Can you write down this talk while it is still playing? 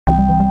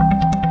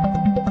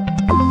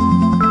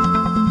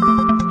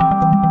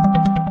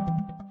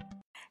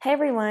Hey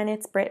everyone,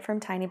 it's Britt from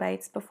Tiny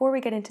Bites. Before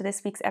we get into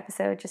this week's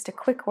episode, just a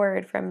quick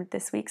word from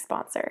this week's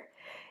sponsor.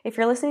 If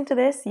you're listening to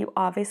this, you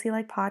obviously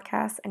like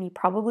podcasts and you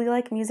probably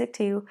like music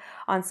too.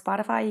 On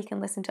Spotify, you can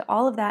listen to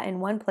all of that in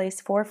one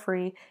place for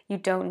free. You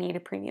don't need a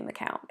premium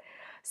account.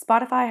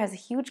 Spotify has a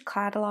huge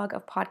catalog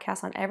of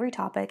podcasts on every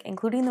topic,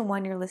 including the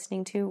one you're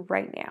listening to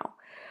right now.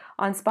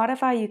 On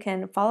Spotify, you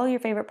can follow your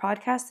favorite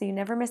podcast so you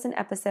never miss an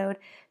episode,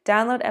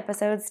 download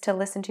episodes to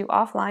listen to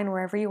offline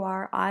wherever you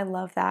are. I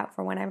love that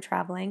for when I'm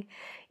traveling.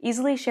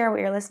 Easily share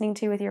what you're listening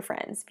to with your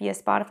friends via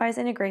Spotify's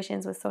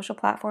integrations with social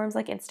platforms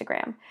like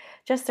Instagram.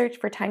 Just search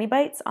for Tiny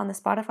Bites on the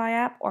Spotify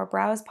app or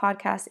browse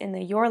podcasts in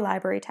the Your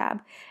Library tab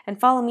and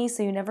follow me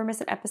so you never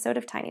miss an episode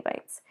of Tiny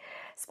Bites.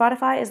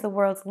 Spotify is the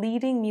world's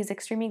leading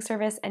music streaming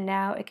service, and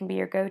now it can be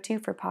your go-to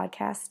for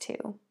podcasts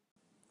too.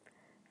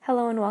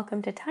 Hello and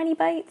welcome to Tiny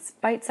Bites,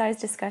 bite-sized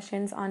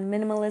discussions on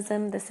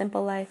minimalism, the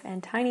simple life,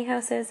 and tiny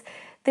houses.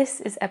 This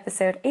is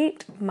episode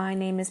 8. My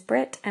name is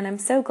Britt, and I'm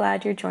so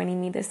glad you're joining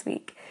me this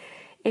week.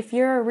 If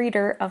you're a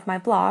reader of my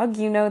blog,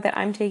 you know that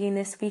I'm taking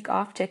this week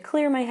off to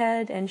clear my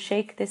head and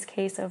shake this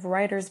case of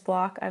writer's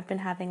block I've been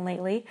having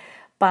lately,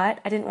 but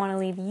I didn't want to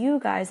leave you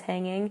guys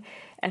hanging,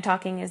 and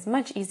talking is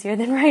much easier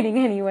than writing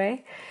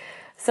anyway.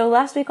 So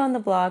last week on the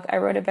blog, I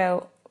wrote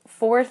about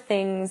 4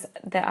 things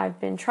that I've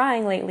been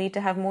trying lately to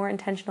have more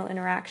intentional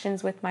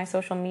interactions with my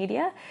social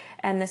media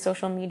and the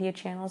social media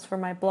channels for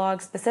my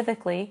blog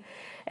specifically.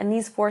 And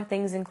these 4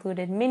 things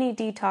included mini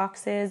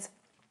detoxes,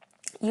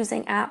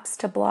 using apps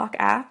to block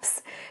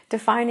apps,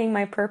 defining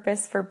my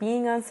purpose for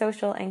being on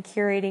social, and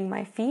curating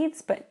my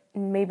feeds, but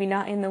maybe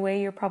not in the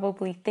way you're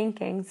probably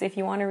thinking. So if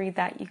you want to read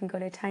that, you can go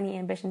to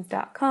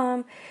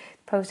tinyambitions.com. The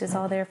post is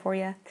all there for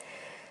you.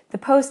 The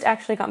post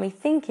actually got me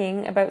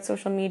thinking about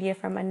social media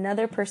from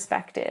another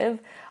perspective.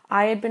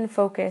 I had been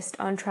focused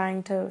on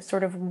trying to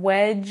sort of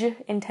wedge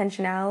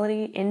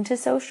intentionality into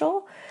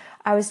social.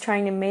 I was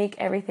trying to make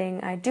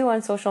everything I do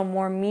on social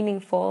more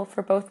meaningful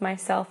for both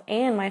myself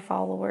and my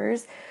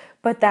followers.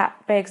 But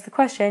that begs the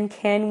question,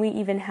 can we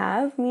even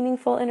have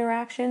meaningful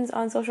interactions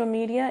on social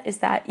media? Is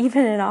that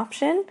even an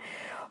option?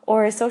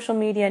 Or is social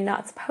media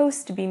not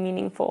supposed to be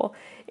meaningful?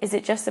 Is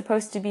it just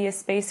supposed to be a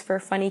space for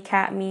funny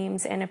cat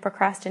memes and a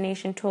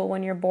procrastination tool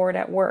when you're bored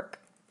at work?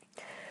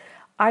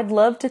 I'd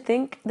love to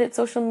think that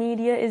social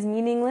media is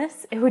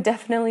meaningless. It would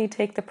definitely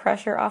take the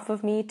pressure off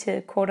of me to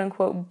quote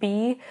unquote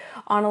be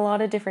on a lot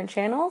of different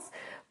channels.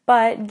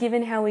 But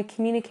given how we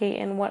communicate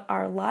and what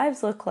our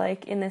lives look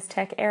like in this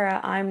tech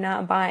era, I'm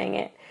not buying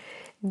it.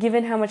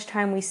 Given how much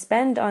time we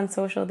spend on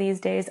social these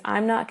days,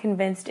 I'm not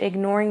convinced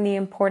ignoring the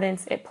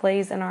importance it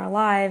plays in our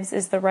lives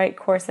is the right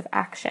course of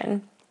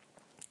action.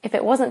 If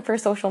it wasn't for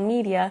social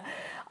media,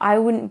 I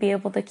wouldn't be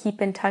able to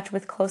keep in touch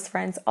with close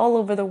friends all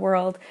over the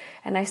world,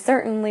 and I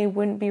certainly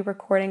wouldn't be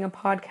recording a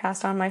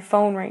podcast on my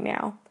phone right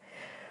now.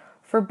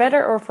 For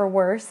better or for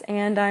worse,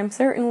 and I'm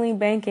certainly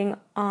banking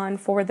on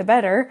for the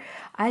better,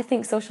 I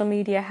think social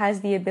media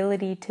has the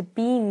ability to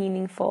be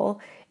meaningful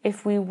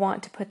if we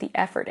want to put the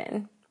effort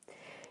in.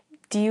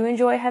 Do you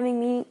enjoy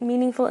having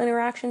meaningful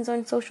interactions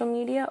on social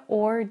media,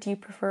 or do you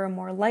prefer a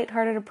more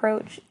lighthearted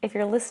approach? If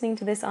you're listening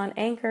to this on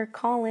Anchor,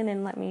 call in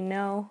and let me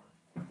know.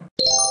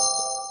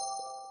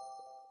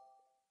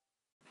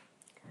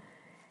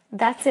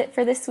 That's it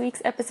for this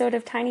week's episode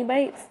of Tiny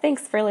Bites.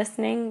 Thanks for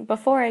listening.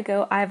 Before I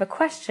go, I have a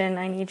question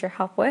I need your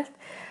help with.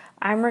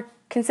 I'm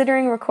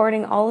considering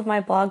recording all of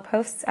my blog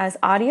posts as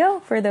audio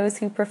for those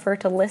who prefer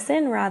to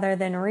listen rather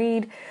than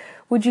read.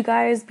 Would you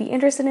guys be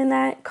interested in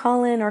that?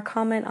 Call in or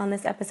comment on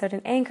this episode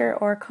in Anchor,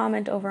 or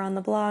comment over on the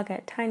blog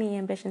at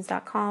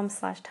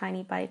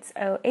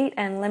tinyambitions.com/tinybites08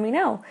 and let me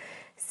know.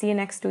 See you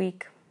next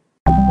week.